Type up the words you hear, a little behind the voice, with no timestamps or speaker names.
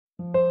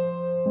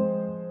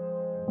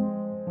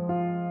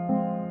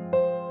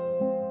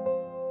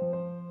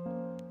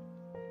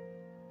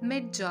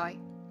Mid-Joy.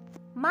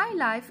 My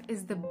life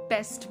is the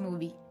best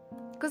movie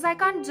because I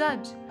can't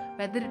judge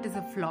whether it is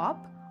a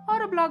flop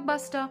or a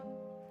blockbuster.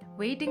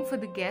 Waiting for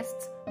the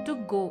guests to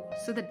go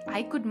so that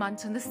I could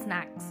munch on the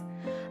snacks,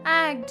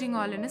 acting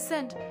all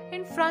innocent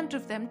in front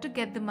of them to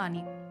get the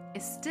money,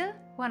 is still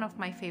one of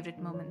my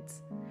favorite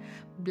moments.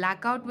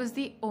 Blackout was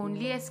the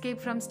only escape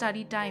from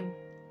study time.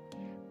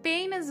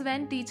 Pain is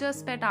when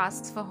teacher's pet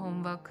asks for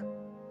homework.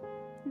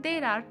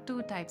 There are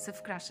two types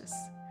of crushes.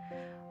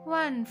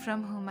 One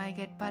from whom I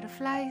get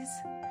butterflies,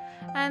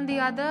 and the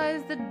other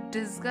is the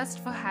disgust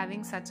for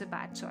having such a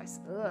bad choice.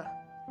 Ugh.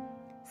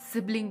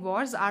 Sibling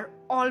wars are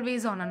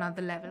always on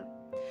another level,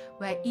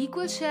 where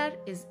equal share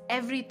is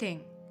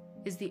everything,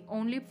 is the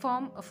only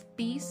form of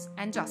peace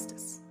and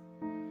justice.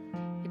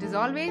 It is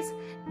always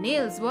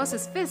nails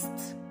versus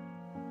fists.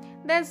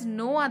 There's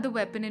no other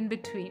weapon in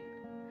between.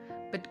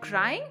 But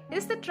crying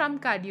is the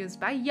trump card used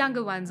by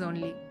younger ones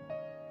only.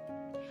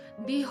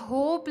 The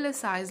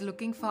hopeless eyes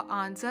looking for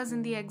answers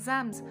in the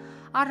exams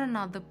are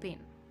another pain.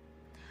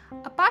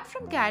 Apart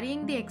from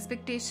carrying the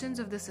expectations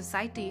of the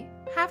society,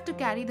 have to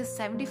carry the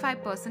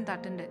 75%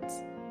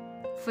 attendance.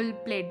 Full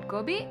plate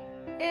gobi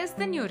is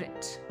the new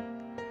rich.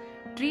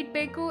 Treat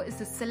Peko is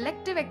the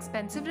selective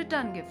expensive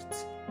return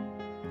gifts.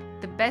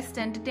 The best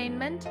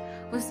entertainment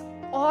was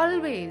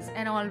always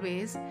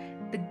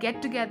the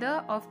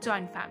get-together of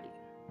joint family.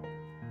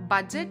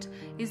 Budget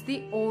is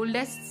the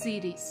oldest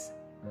series.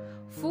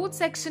 Food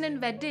section in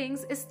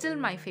weddings is still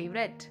my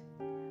favorite.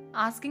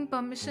 Asking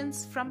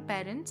permissions from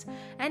parents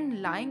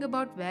and lying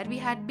about where we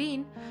had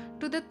been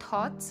to the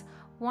thoughts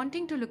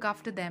wanting to look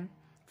after them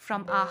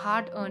from our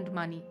hard-earned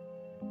money.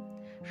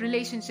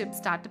 Relationship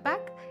starter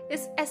pack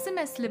is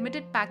SMS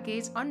limited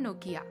package on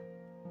Nokia.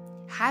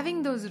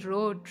 Having those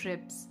road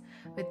trips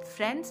with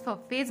friends for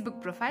Facebook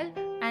profile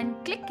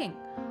and clicking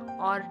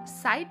or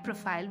side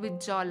profile with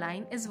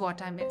jawline is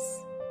what I miss.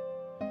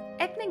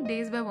 Ethnic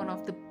days were one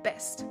of the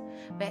best,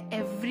 where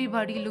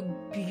everybody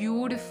looked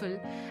beautiful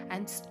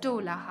and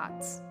stole our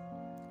hearts.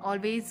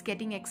 Always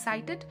getting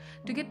excited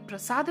to get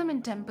prasadam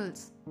in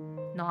temples.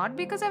 Not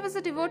because I was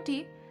a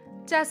devotee,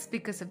 just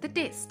because of the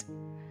taste.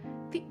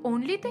 The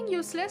only thing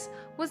useless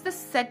was the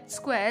set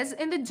squares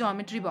in the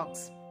geometry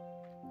box.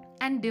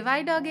 And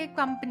divider gave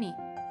company.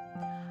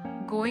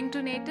 Going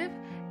to native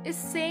is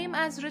same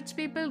as rich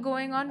people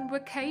going on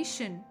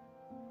vacation.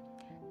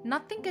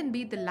 Nothing can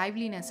beat the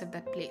liveliness of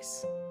that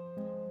place.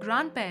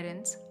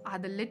 Grandparents are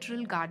the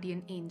literal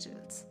guardian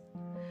angels.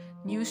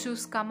 New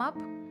shoes come up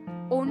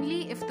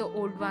only if the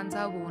old ones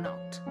are worn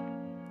out.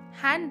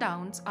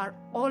 Hand-downs are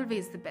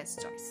always the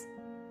best choice.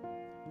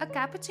 A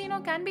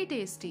cappuccino can be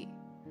tasty,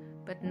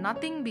 but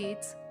nothing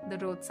beats the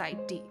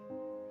roadside tea.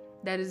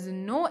 There is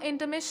no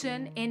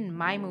intermission in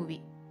my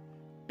movie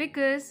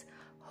because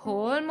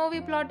whole movie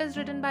plot is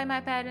written by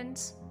my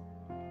parents.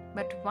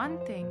 But one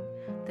thing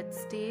that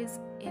stays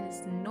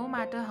is no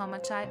matter how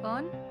much I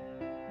earn,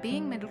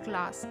 being middle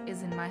class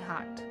is in my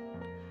heart.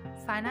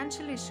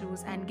 Financial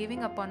issues and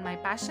giving up on my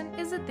passion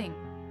is a thing.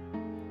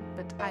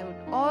 But I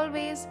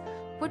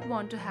would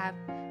want to have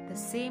the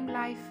same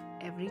life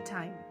every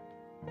time.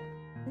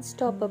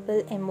 Unstoppable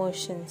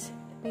Emotions,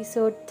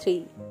 Episode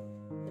 3,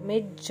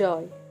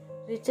 Mid-Joy,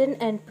 written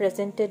and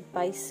presented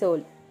by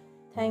Soul.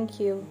 Thank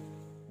you.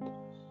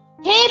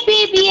 Hey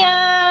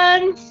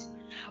Babyans!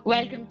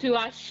 Welcome to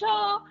our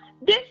show.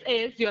 This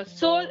is your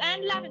Soul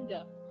and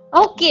Lavender.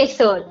 Okay,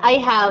 Soul, I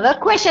have a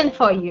question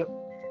for you.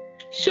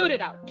 Shoot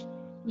it out.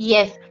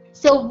 Yes.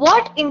 So,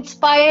 what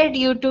inspired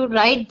you to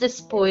write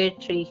this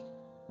poetry?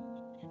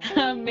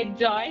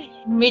 Mid-Joy.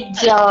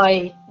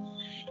 Mid-Joy.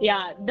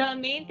 Yeah, the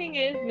main thing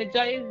is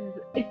Mid-Joy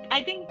is,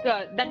 I think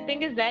that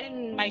thing is there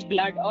in my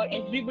blood or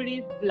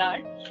everybody's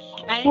blood.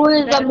 And who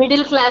is a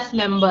middle class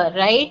member,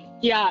 right?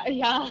 Yeah.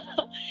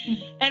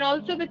 And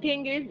also the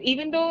thing is,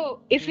 even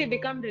though if we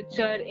become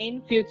richer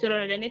in future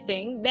or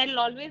anything, there'll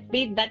always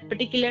be that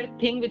particular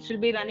thing which will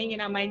be running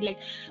in our mind, like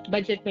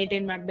budget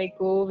maintain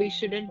madbeko, we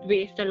shouldn't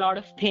waste a lot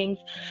of things.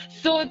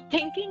 So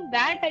thinking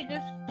that, I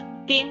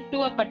just came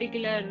to a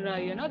particular,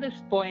 this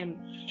poem.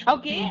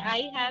 Okay,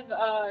 I have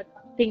a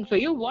thing for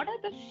you. What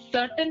are the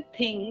certain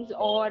things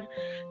or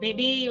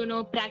maybe,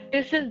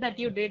 practices that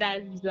you did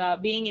as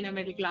being in a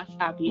middle class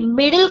family?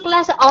 Middle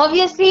class,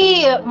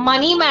 obviously,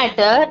 money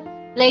matter.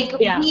 Like,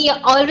 we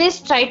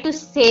always try to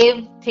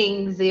save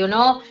things,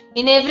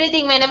 in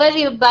everything. Whenever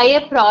we buy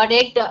a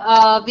product,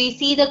 we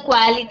see the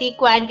quality,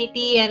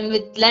 quantity, and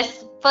with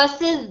less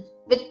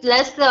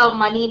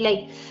money,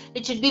 like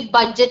it should be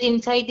budget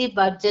inside the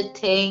budget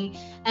thing.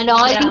 And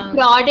all the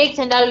products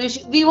and all,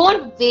 we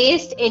won't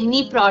waste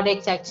any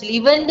products actually,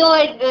 even though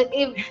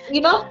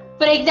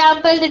for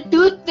example, the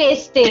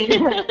toothpaste thing.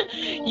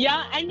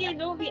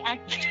 And we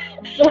actually,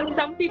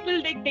 some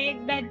people, they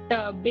take that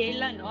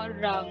balan or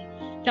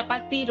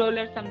chapati roll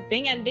or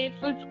something, and they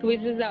full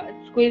squeeze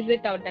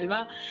it out,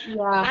 alva.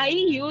 Yeah. I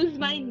use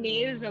my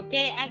nails,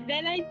 okay, and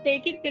then I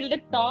take it till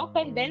the top,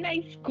 and then I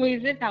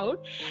squeeze it out,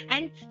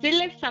 and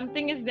still if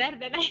something is there,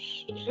 then I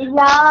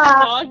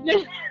Yeah. pause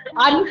it.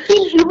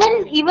 Until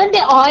even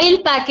the oil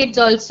packets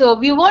also,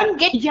 we won't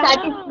get Yeah.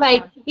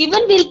 satisfied.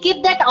 Even we'll keep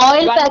that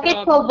oil One packet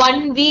drop. for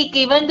 1 week,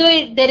 even though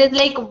there is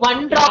like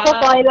one drop of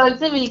Yeah. oil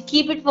also, we'll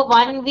keep it for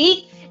 1 week.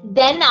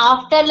 Then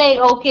after like,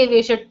 okay, we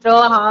should throw,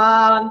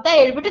 ಅಂತ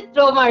ಹೇಳ್ಬಿಟ್ಟು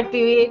throw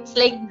ಮಾಡ್ತೀವಿ. It's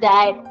like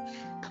that.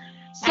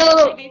 So,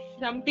 And maybe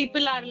some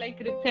people are like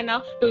rich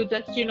enough to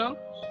just,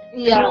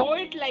 yeah. throw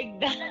it like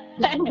that.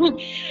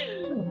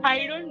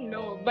 I don't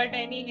know. But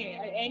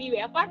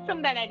anyway, apart from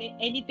that,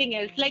 anything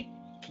else? Like,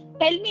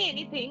 tell me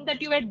anything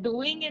that you were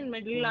doing in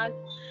middle class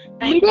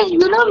time.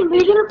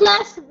 Middle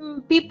class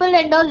people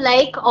and all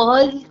like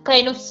all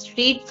kind of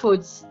street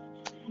foods.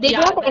 They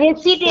Yeah, don't that's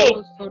hesitate.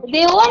 so true.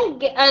 They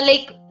won't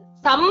like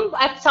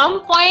at some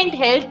point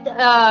health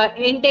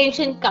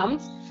intention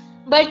comes,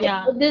 but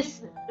Yeah. this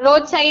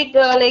roadside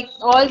like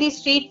all these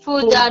street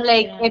foods Food, are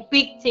like yeah.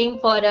 epic thing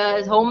for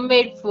us.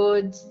 Homemade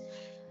foods.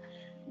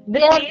 The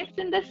They are- taste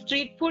in the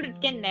street food, it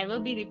can never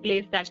be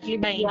replaced actually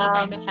by any Yeah.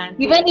 kind of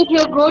fancy. Even if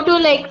you go to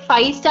like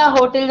 5-star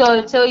hotels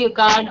also, you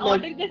can't. and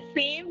order the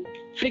same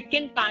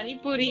freaking pani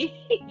puri,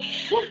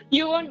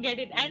 you won't get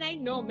it. And I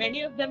know many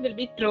of them will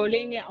be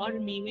trolling or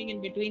memeing in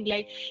between,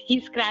 like he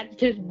scratched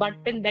his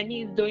butt and then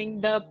he's doing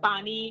the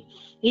pani,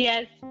 he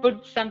has put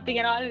something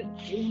and all,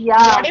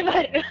 Yeah. whatever.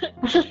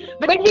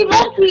 But we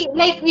won't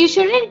like you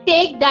shouldn't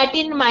take that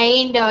in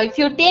mind. If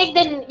you take,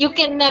 then you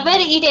can never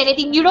eat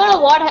anything. You don't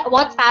know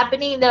what's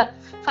happening in the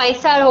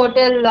 5-star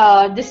hotel.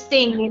 This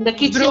thing in the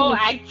kitchen. Bro,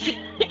 actually,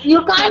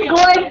 You can't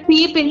go and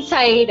peep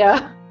inside.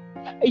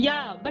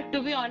 yeah, but to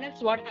be honest,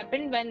 what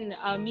happened when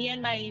me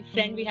and my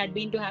friend, we had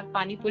been to have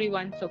pani puri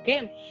once, okay,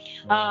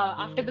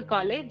 after the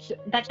college.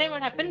 That time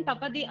what happened,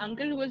 Papa, the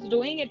uncle who was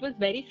doing it, was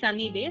very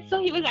sunny day,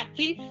 so he was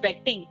actually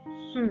sweating.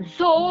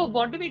 So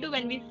what do we do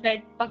when we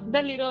sweat?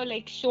 Pakdaliro,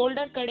 like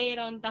shoulder kade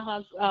irontaha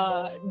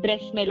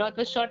dress melo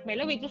ಅಥವಾ short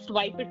melo, we just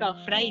wipe it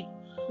off, right?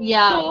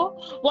 Yeah. So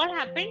what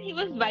happened? He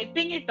was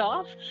wiping it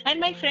off, and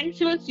my friend,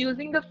 she was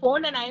using the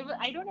phone, and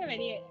I don't have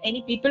any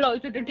people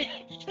also to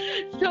text.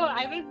 So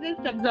I was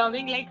just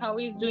observing like how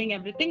he's doing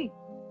everything.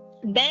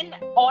 Then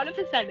all of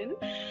a sudden,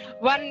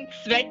 one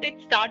sweat, it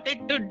started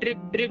to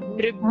drip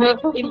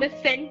in the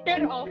center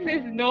of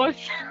his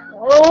nose.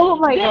 Oh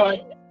my God.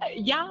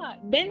 Yeah.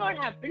 Then what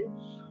happened?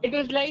 It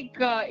was like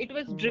it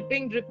was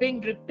dripping.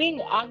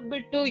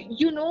 Agbittu,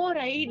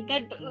 right?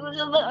 That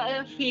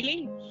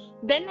feeling.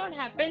 Then what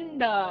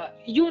happened?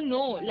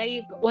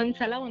 Like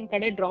ಒಂದ್ಸಲ ಒಂದ್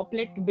ಕಡೆ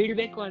droplet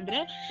ಬೀಳ್ಬೇಕು ಅಂದ್ರೆ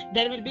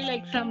there will be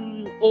like some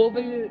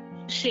oval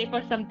shape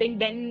or something,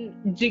 then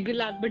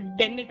jiggle but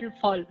then it will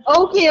fall.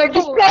 Okay, you're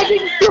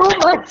describing too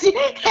much.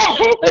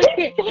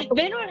 Okay.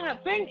 Then what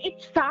happened? It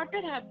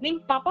started happening.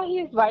 Papa, he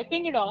is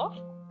wiping it off.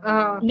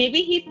 Maybe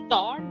he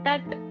thought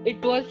that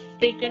it was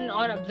taken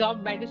or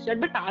absorbed by the sweat,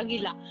 but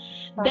agila.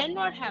 Then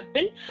what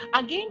happened?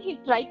 Again he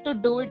tried to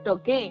do it,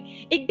 okay?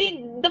 It did.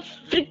 The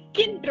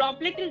freaking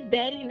droplet is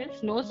there in his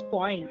nose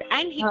point,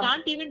 and he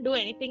can't even do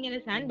anything in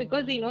his hand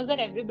because he knows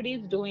that everybody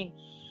is doing.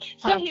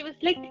 So he was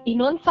like,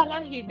 Inon Sala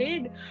he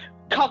did.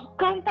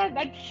 Kakkanta,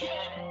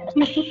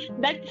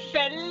 that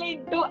fell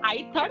into, I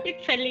thought it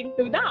fell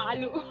into the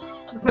aloo.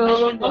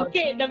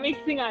 Okay, the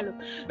mixing aloo.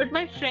 But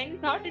my friend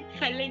thought it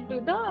fell into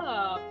the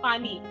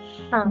pani.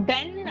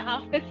 Then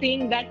after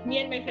seeing that, me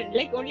and my friend,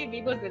 like only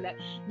we both were there.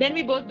 Then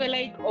we both were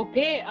like,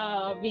 okay,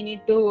 we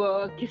need to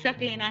kisak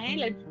lena hai,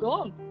 let's go.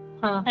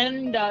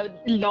 And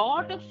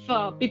lot of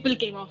people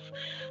came off.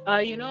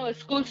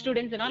 School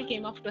students and all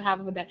came off to have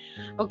that.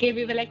 Okay,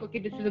 we were like, okay,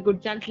 this is a good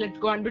chance, let's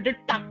go. And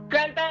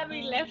we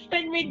left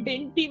and we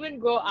didn't even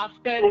go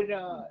after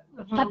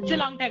such a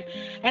long time.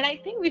 And I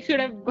think we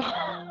should have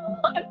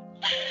gone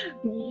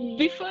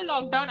before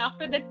lockdown.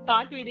 After that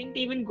part, we didn't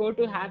even go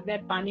to have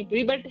that pani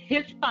puri. But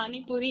his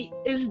pani puri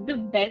is the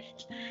best.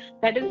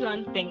 That is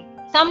one thing.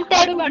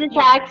 Sometimes these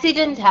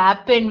accidents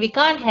happen. We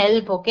can't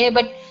help, okay?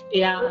 But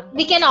yeah,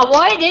 we can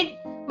avoid it.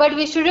 But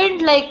we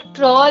shouldn't like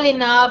troll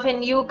enough,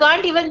 and you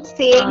can't even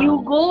say you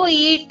go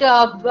eat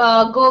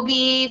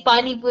gobi,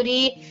 pani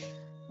puri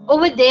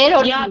over there.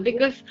 Or yeah,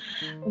 because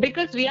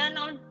we are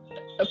not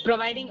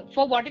providing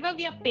for whatever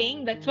we are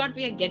paying. That's what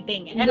we are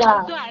getting. And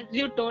also, as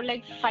you told,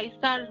 like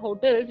 5-star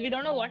hotels, we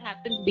don't know what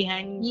happens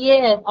behind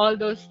all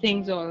those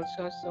things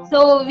also.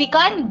 So we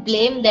can't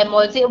blame them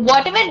also.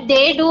 Whatever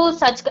they do,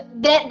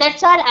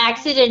 that's our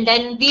accident,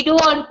 and we do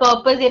on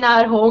purpose in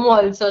our home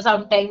also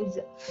sometimes.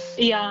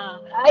 Yeah.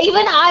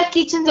 Even our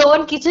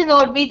own kitchen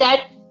won't be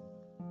that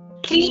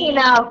clean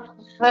enough.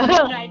 We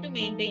try to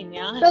maintain,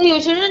 yeah. So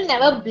you shouldn't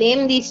never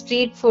blame these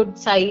street food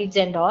sites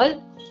and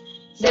all.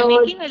 They're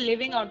making a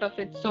living out of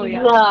it, so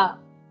yeah. Yeah,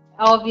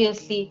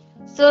 obviously.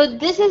 So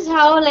this is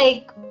how,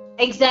 like,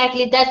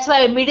 exactly. That's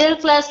why middle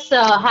class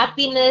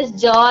happiness,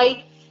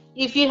 joy.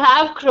 If you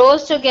have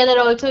crows together,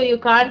 also you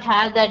can't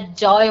have that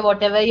joy,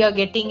 whatever you're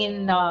getting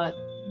in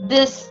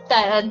this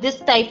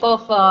type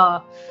of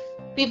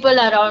people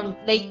around,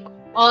 like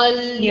all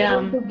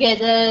Yeah.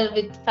 together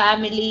with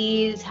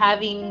families,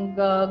 having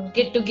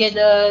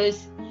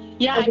get-togethers.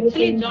 Yeah, actually,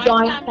 Everything, joint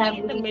joint family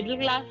in the family. middle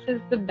class is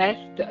the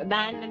best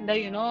than in the,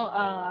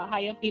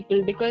 higher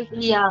people, because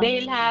Yeah,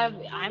 they'll have.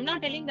 I'm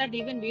not telling that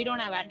even we don't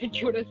have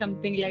attitude or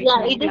something like yeah,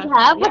 middle it is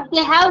class have, family. but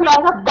Yeah, they have a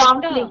lot of better.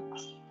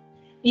 conflicts.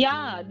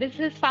 Yeah, this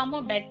is far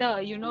more better,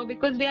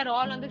 because we are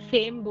all on the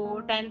same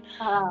boat, and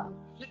Uh,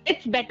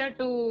 it's better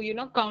to,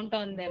 count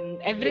on them.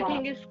 yeah,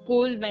 Everything is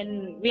cool when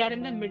we are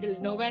in the middle,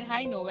 nowhere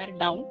high, nowhere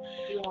down.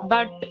 yeah.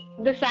 But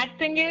the sad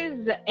thing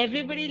is,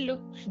 everybody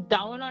looks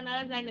down on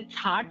us, and it's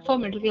hard for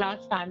middle class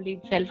family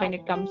itself when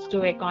it comes to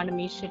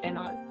economy shit and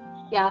all.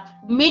 Yeah,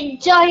 mid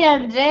joy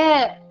andre,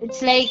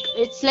 it's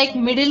like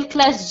middle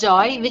class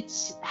joy, which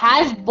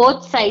has both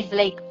sides,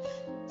 like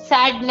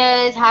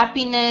sadness,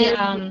 happiness,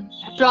 Yeah.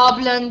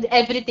 problems,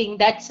 everything.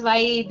 That's why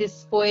this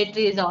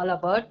poetry is all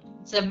about.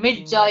 It's a mid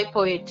joy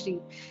poetry.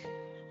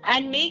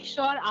 And make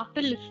sure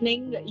after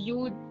listening, you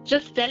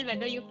just tell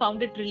whether you found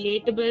it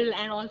relatable,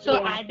 and also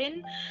Yeah. add in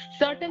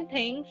certain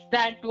things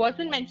that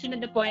wasn't mentioned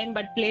in the poem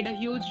but played a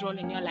huge role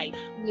in your life.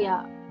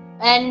 Yeah.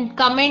 And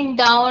comment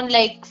down,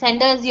 like send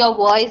us your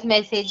voice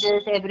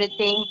messages,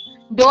 everything.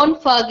 Don't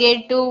forget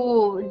to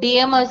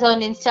DM us on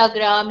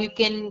Instagram. You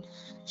can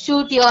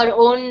shoot your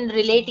own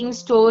relating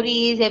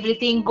stories,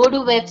 everything. Go to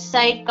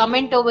website,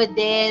 comment over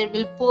there.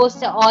 We'll post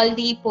all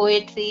the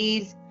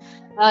poetries,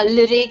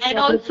 lyrics, And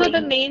also the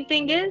everything. main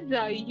thing is,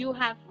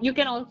 you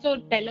can also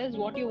tell us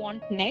what you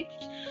want next,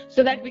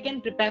 so that we can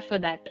prepare for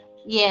that.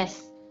 Yes.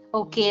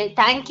 Okay.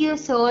 Thank you,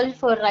 Soul,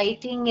 for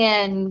writing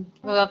and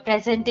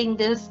presenting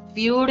this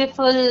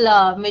beautiful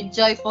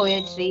mid-joy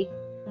poetry.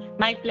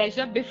 My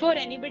pleasure. Before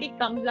anybody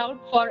comes out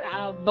for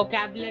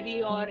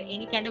vocabulary or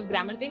any kind of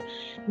grammar thing,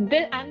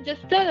 I'm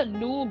just a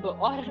noob,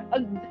 or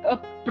a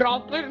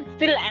proper,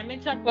 still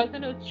amateur person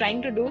who's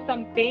trying to do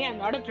something. I'm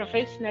not a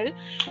professional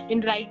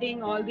in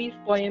writing all these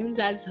poems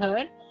as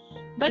her.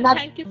 But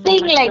thank you so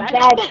Nothing much, like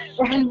Clash.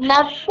 that.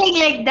 Nothing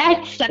like that.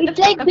 Shut the It's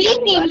like fuck up.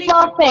 You're being really a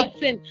good imperfect.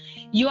 person.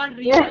 You are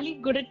really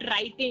good at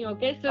writing,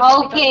 okay? So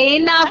Okay,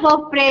 enough of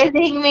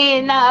praising me.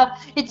 Enough.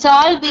 It's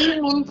all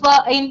being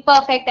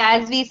imperfect,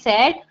 as we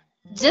said.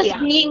 Just Yeah.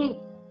 being,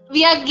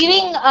 we are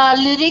giving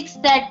lyrics,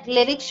 that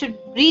lyrics should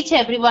reach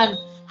everyone.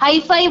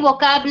 Hi-fi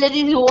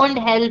vocabulary won't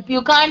help.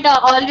 You can't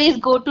always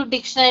go to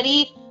dictionary,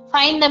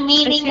 find the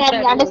meaning and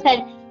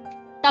understand.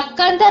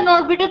 ಟಕ್ಕಂತ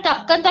ನೋಡ್ಬಿಟ್ಟು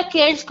ಟಕ್ಕಂತ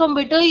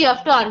ಕೇಳಿಸ್ಕೊಂಡ್ಬಿಟ್ಟು you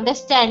have to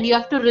understand, you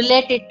have to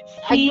relate it,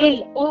 Feel.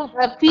 Oh.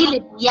 feel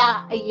it. Yeah.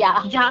 Yeah.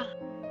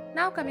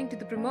 Now, coming to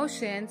the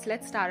promotions,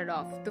 let's start it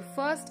off. The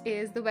first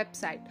is the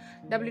website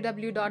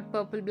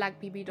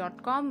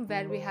www.purpleblackpb.com,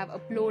 where we have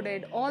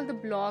uploaded all the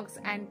blogs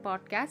and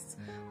podcasts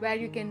where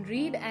you can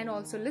read and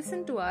also listen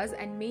to us,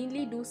 and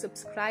mainly do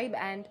subscribe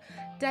and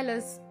tell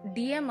us,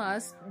 DM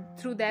us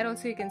through there.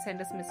 Also, you can send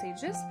us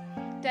messages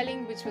telling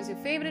which was your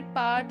favorite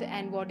part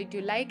and what did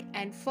you like,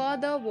 and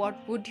further what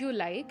would you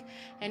like,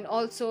 and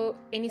also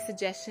any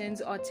suggestions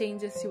or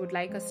changes you would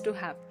like us to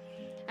have.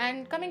 And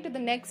coming to the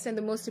next and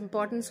the most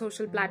important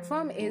social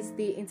platform is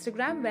the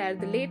Instagram, where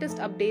the latest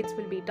updates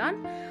will be done.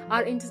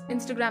 Our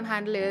Instagram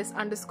handle is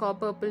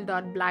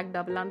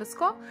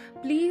 _purple.black_.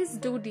 Please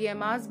do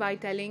DM us by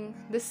telling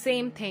the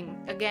same thing.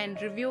 Again,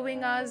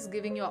 reviewing us,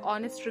 giving your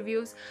honest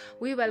reviews.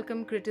 We welcome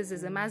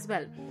criticism as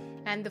well.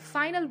 And the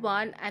final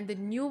one, and the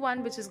new one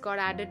which has got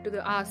added to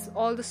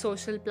all the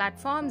social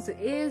platforms,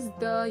 is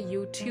the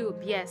YouTube.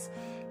 Yes.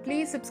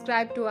 Please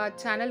subscribe to our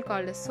channel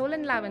called as Soul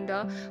and Lavender,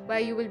 where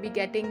you will be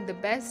getting the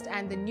best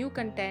and the new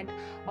content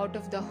out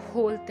of the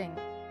whole thing.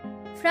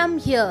 From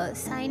here,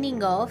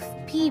 signing off,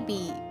 PB,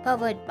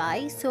 powered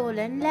by Soul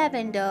and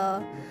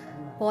Lavender.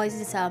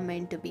 Voices are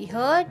meant to be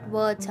heard,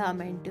 words are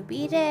meant to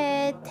be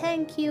read.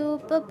 Thank you,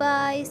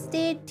 bye-bye,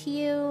 stay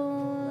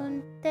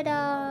tuned.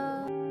 Ta-da!